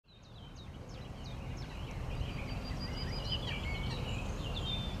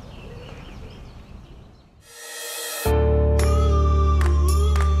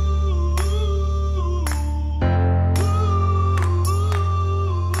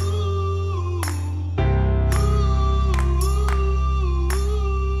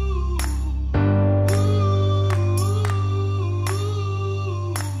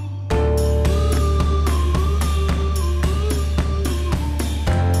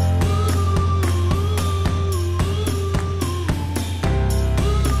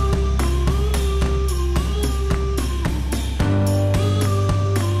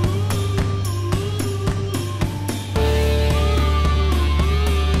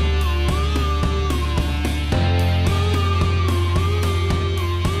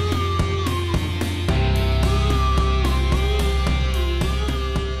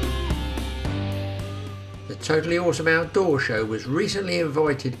Totally Awesome Outdoor Show was recently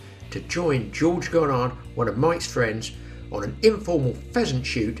invited to join George Goddard, one of Mike's friends, on an informal pheasant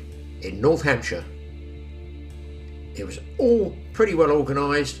shoot in North Hampshire. It was all pretty well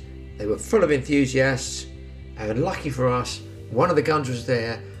organised, they were full of enthusiasts, and lucky for us, one of the guns was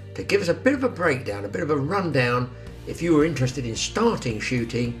there to give us a bit of a breakdown, a bit of a rundown, if you were interested in starting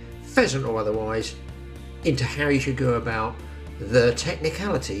shooting, pheasant or otherwise, into how you should go about the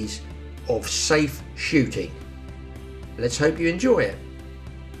technicalities of safe shooting. Let's hope you enjoy it.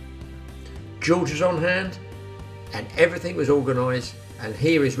 George was on hand and everything was organised, and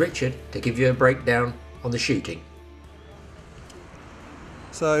here is Richard to give you a breakdown on the shooting.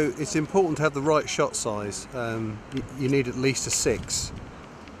 So it's important to have the right shot size. You need at least a 6,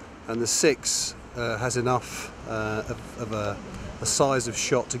 and the 6 has enough of a size of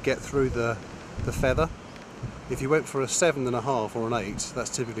shot to get through the feather. If you went for a 7.5 or an 8, that's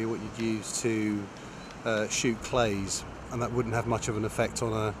typically what you'd use to shoot clays, and that wouldn't have much of an effect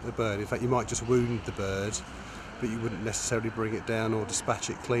on a bird. In fact, you might just wound the bird, but you wouldn't necessarily bring it down or dispatch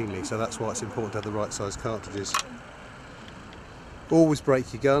it cleanly. So that's why it's important to have the right size cartridges. Always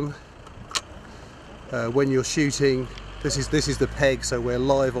break your gun. When you're shooting, this is the peg, so we're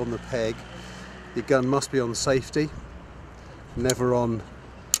live on the peg. Your gun must be on safety, never on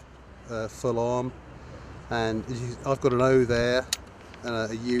full arm. And I've got an O there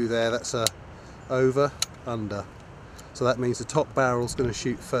and a U there, that's a over, under. So that means the top barrel's going to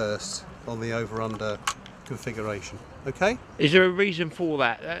shoot first on the over-under configuration. Okay? Is there a reason for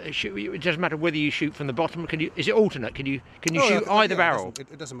that? It doesn't matter whether you shoot from the bottom. Is it alternate? Can you shoot either barrel?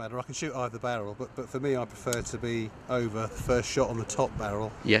 It doesn't matter. I can shoot either barrel, but for me, I prefer to be over. First shot on the top barrel.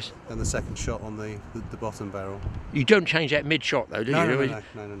 Yes. And the second shot on the bottom barrel. You don't change that mid-shot though, do you?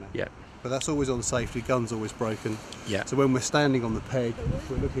 No. Yeah. But that's always on safety. Gun's always broken. Yeah. So when we're standing on the peg,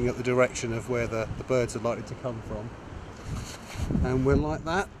 we're looking at the direction of where the birds are likely to come from, and we're like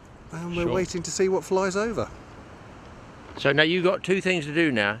that, and we're waiting to see what flies over. So now you've got two things to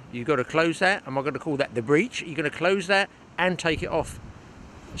do now. You've got to close that. Am I going to call that the breech? You're going to close that and take it off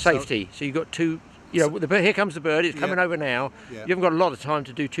safety. So you've got two. You know, here comes the bird. It's coming over now. Yeah. You haven't got a lot of time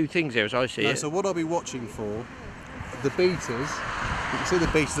to do two things there, as I see it. So what I'll be watching for, the beaters. You can see the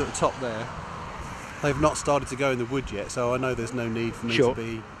beaters at the top there. They've not started to go in the wood yet, so I know there's no need for me to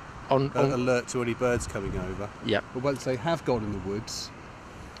be alert to any birds coming over. Yeah. But once they have gone in the woods,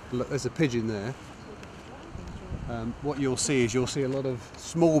 look, there's a pigeon there. What you'll see is a lot of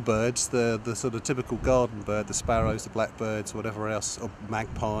small birds, the sort of typical garden bird, the sparrows, the blackbirds, whatever else, or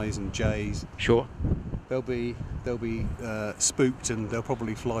magpies and jays. Sure. They'll be spooked and they'll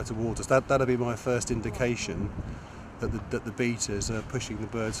probably fly towards us. That'll be my first indication that the beaters are pushing the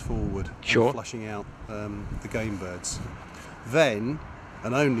birds forward, and flushing out the game birds. Then,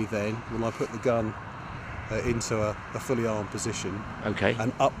 and only then, will I put the gun into a fully armed position. Okay.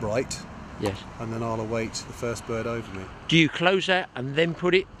 And upright. Yes. And then I'll await the first bird over me. Do you close that and then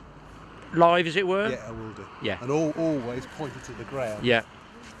put it live, as it were? Yeah, I will do. Yeah. And always pointed to the ground. Yeah.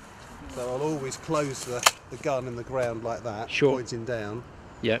 So I'll always close the gun in the ground like that, pointing down.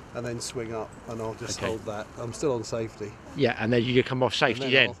 Yeah. And then swing up, and I'll just hold that. I'm still on safety. Yeah, and then you come off safety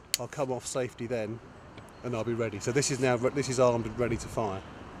then. I'll come off safety then, and I'll be ready. So this is armed and ready to fire.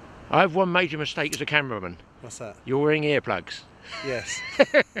 I have one major mistake as a cameraman. What's that? You're wearing earplugs. Yes.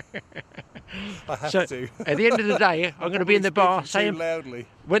 I have to. At the end of the day, I'm going to be in the bar saying loudly.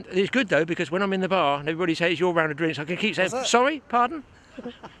 It's good though, because when I'm in the bar and everybody says your round of drinks, I can keep saying, sorry, pardon.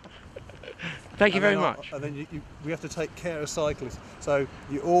 Thank you very much. And then we have to take care of cyclists. So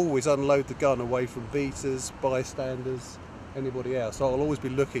you always unload the gun away from beaters, bystanders, anybody else. So I'll always be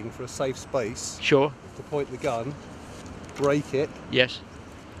looking for a safe space. Sure. To point the gun, break it. Yes.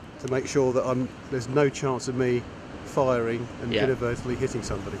 To make sure that there's no chance of me firing and inadvertently hitting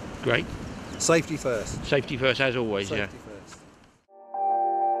somebody. Great. Safety first. Safety first, as always. Safety first.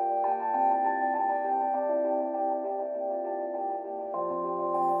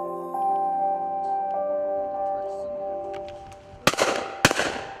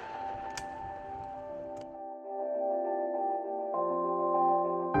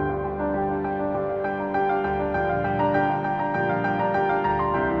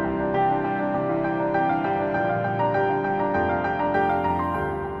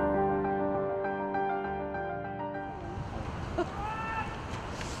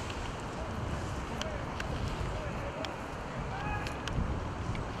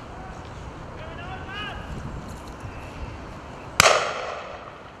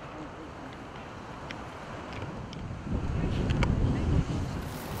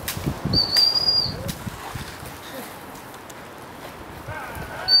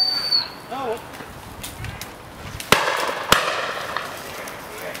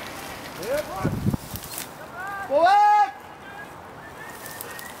 Forward!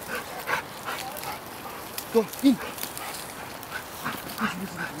 Go, in!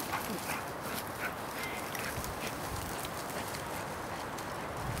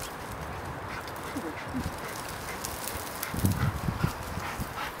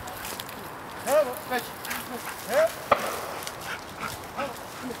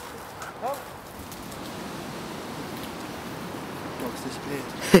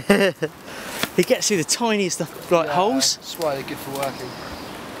 He gets through the tiniest like holes. That's why they're good for working.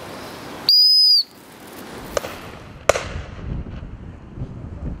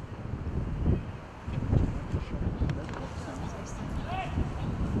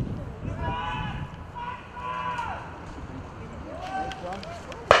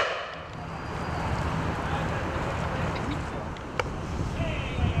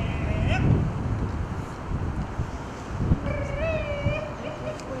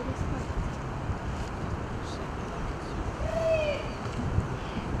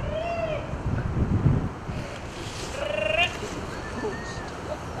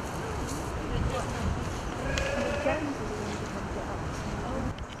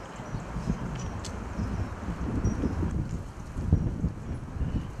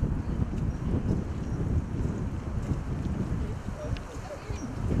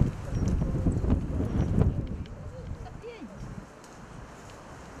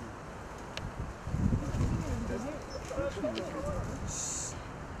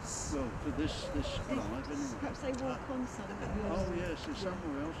 Well, for this drive, anyway. Perhaps they walk on something. Oh yes, there's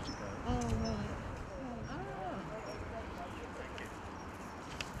somewhere else to go. Oh, right.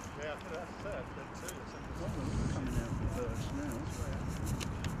 Well, we're coming out first now.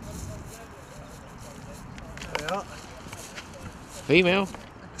 There we are. Female.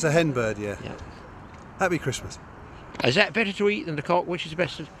 It's a hen bird, yeah. Yeah. Happy Christmas. Is that better to eat than the cock? Which is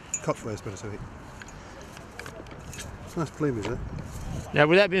best? Cockbird's better to eat. It's nice plumage there. Now,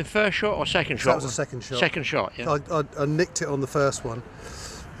 would that have been first shot or second shot? That was a second shot. Second shot, yeah. I nicked it on the first one,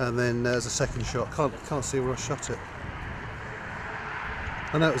 and then there's a second shot. Can't see where I shot it.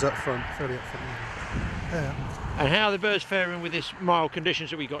 I know it was up front, fairly up front. Yeah. And how are the birds faring with this mild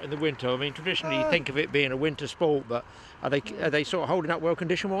conditions that we got in the winter? I mean, traditionally you think of it being a winter sport, but are they sort of holding up well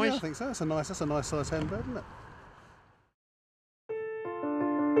condition-wise? Yeah, I think so. That's a nice size hen bird, isn't it?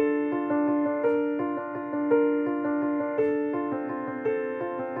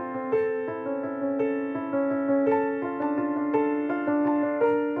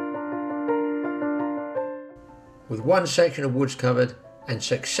 With one section of woods covered and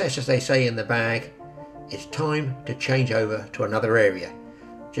success, as they say, in the bag, it's time to change over to another area.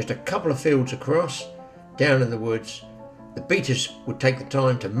 Just a couple of fields across, down in the woods. The beaters would take the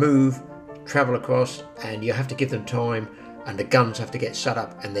time to move, travel across, and you have to give them time, and the guns have to get set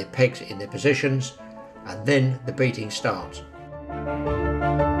up and their pegs in their positions, and then the beating starts.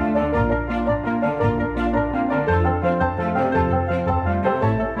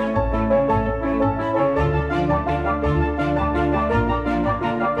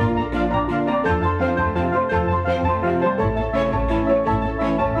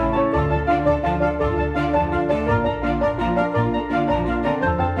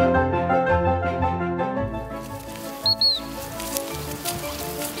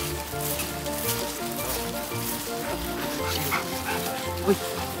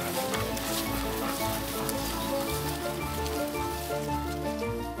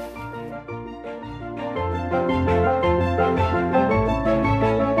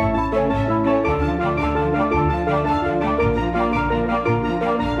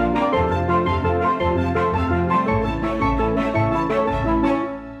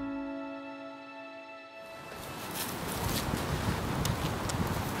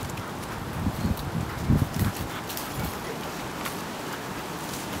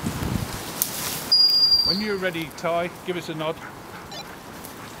 When you're ready, Ty, give us a nod.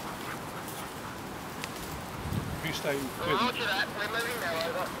 You stay with me. Roger that, we're moving now,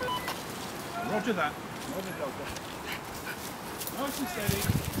 over. Roger that. Roger Delta. Nice and steady.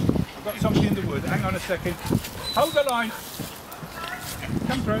 I've got something in the wood. Hang on a second. Hold the line.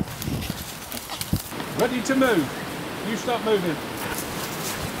 Come through. Ready to move. You start moving.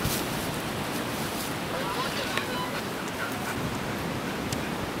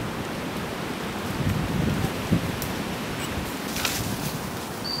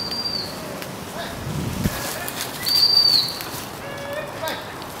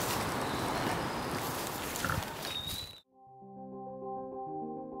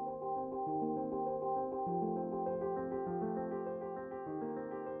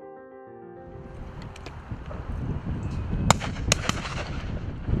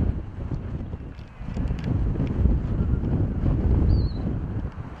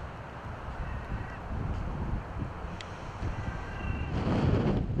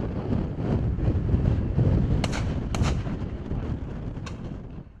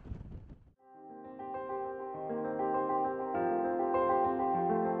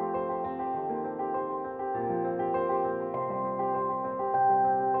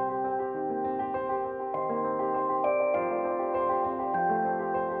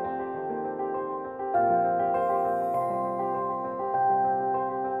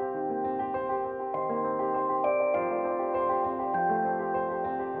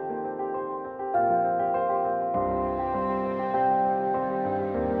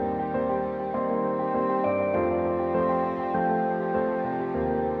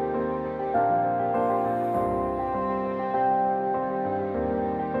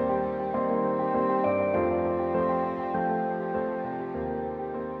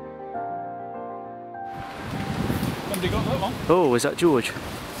 Somebody got that one. Oh, is that George?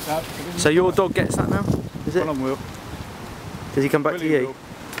 No, So your dog gets that now? Is it? Come on, Will. Does he come back to Willie you? will.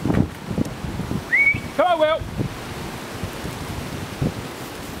 Come on, Will.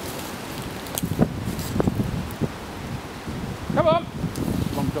 Come on.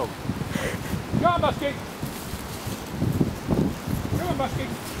 Long dog. Come on, Muskie. Come on, Muskie.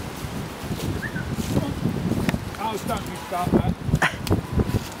 Come on. Oh, don't you start that.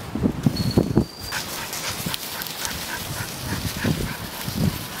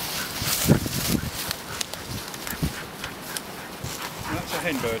 That's a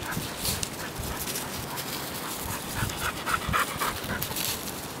hen bird.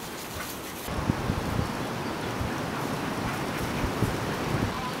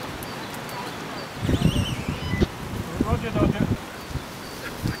 Roger, Dodger.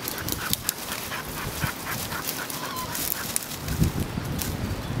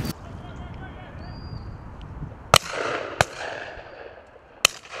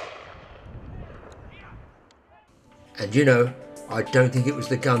 And you know, I don't think it was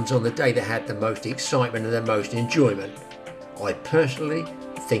the guns on the day that had the most excitement and the most enjoyment. I personally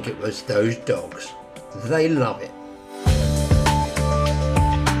think it was those dogs. They love it.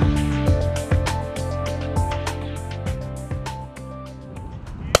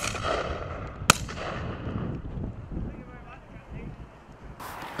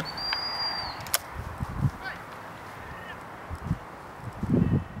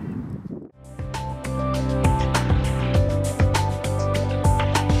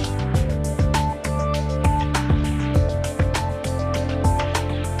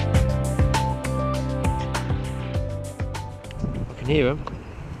 I can hear him.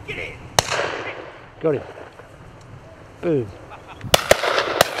 Got him. Boom.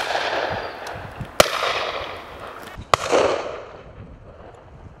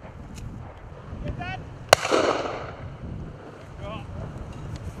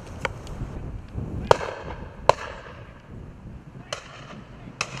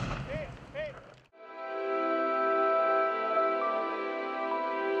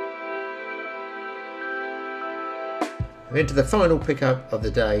 We're into the final pickup of the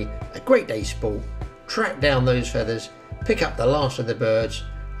day, a great day's sport, track down those feathers, pick up the last of the birds,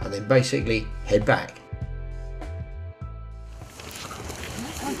 and then basically head back.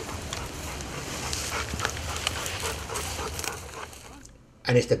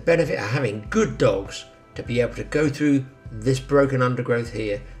 And it's the benefit of having good dogs to be able to go through this broken undergrowth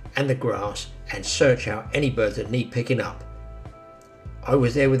here and the grass and search out any birds that need picking up. I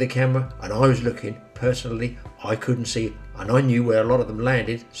was there with the camera and I was looking. Personally, I couldn't see, and I knew where a lot of them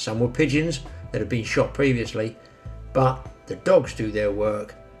landed. Some were pigeons that had been shot previously, but the dogs do their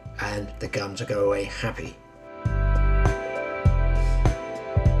work and the guns go away happy.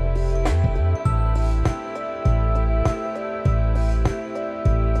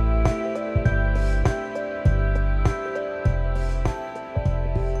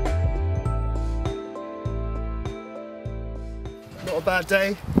 Not a bad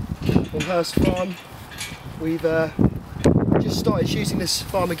day on Hurst Farm. We've just started shooting this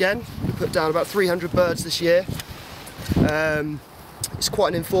farm again. We put down about 300 birds this year. It's quite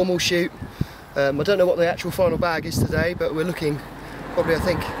an informal shoot. I don't know what the actual final bag is today, but we're looking probably, I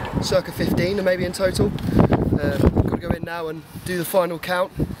think, circa 15 maybe in total. We've got to go in now and do the final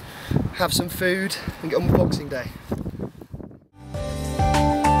count, have some food and get on with Boxing Day.